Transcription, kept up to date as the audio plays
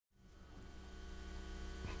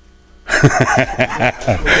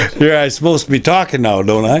Here I'm supposed to be talking now,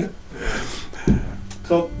 don't I?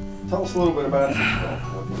 So, tell us a little bit about yourself.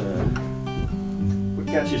 What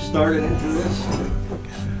got you started into this?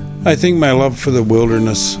 I think my love for the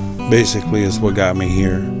wilderness basically is what got me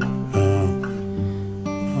here.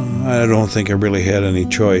 I don't think I really had any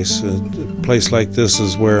choice. A place like this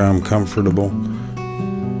is where I'm comfortable.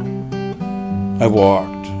 I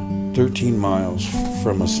walked 13 miles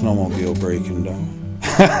from a snowmobile breaking down.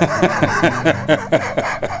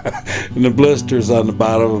 And the blisters on the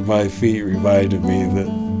bottom of my feet reminded me that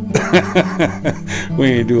we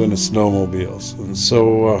ain't doing the snowmobiles. And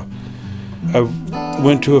so I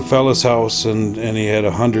went to a fella's house and he had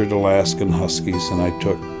 100 Alaskan Huskies, and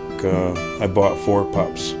I bought 4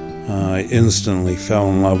 pups. I instantly fell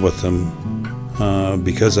in love with them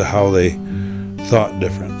because of how they thought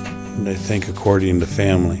different. They think according to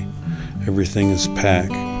family. Everything is pack.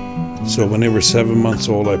 So when they were 7 months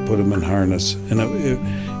old, I put them in harness, and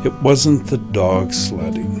it wasn't the dog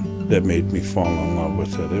sledding that made me fall in love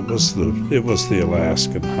with it. It was the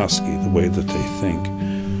Alaskan Husky, the way that they think.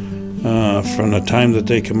 From the time that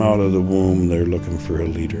they come out of the womb, they're looking for a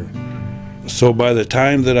leader. So by the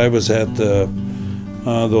time that I was at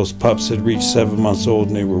those pups had reached 7 months old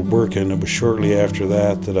and they were working, it was shortly after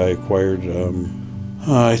that I acquired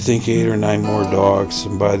I think 8 or 9 more dogs,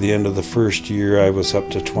 and by the end of the first year I was up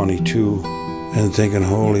to 22 and thinking,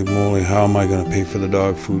 holy moly, how am I going to pay for the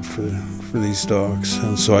dog food for these dogs?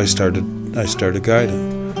 And so I started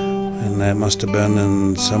guiding, and that must have been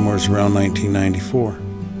in somewhere around 1994.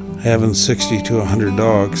 Having 60 to 100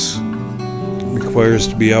 dogs requires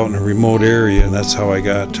to be out in a remote area, and that's how I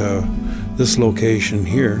got this location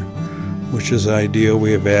here, which is ideal.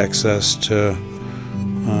 We have access to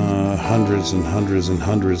hundreds and hundreds and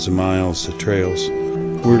hundreds of miles of trails.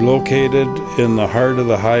 We're located in the heart of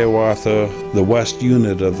the Hiawatha, the west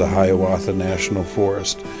unit of the Hiawatha National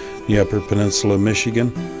Forest, the Upper Peninsula of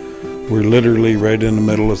Michigan. We're literally right in the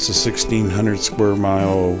middle. It's a 1,600 square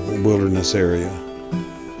mile wilderness area.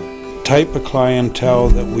 The type of clientele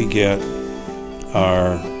that we get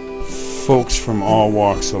are folks from all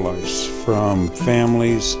walks of life, from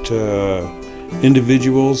families to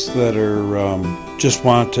individuals that are just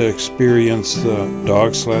want to experience the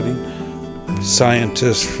dog sledding,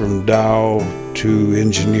 scientists from Dow to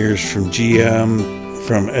engineers from GM,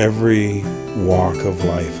 from every walk of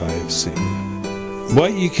life I have seen.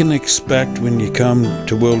 What you can expect when you come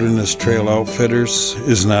to Wilderness Trail Outfitters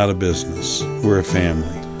is not a business. We're a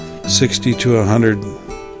family. 60 to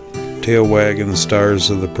 100 tail wagging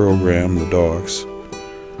stars of the program, the dogs.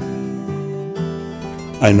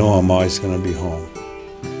 I know I'm always going to be home.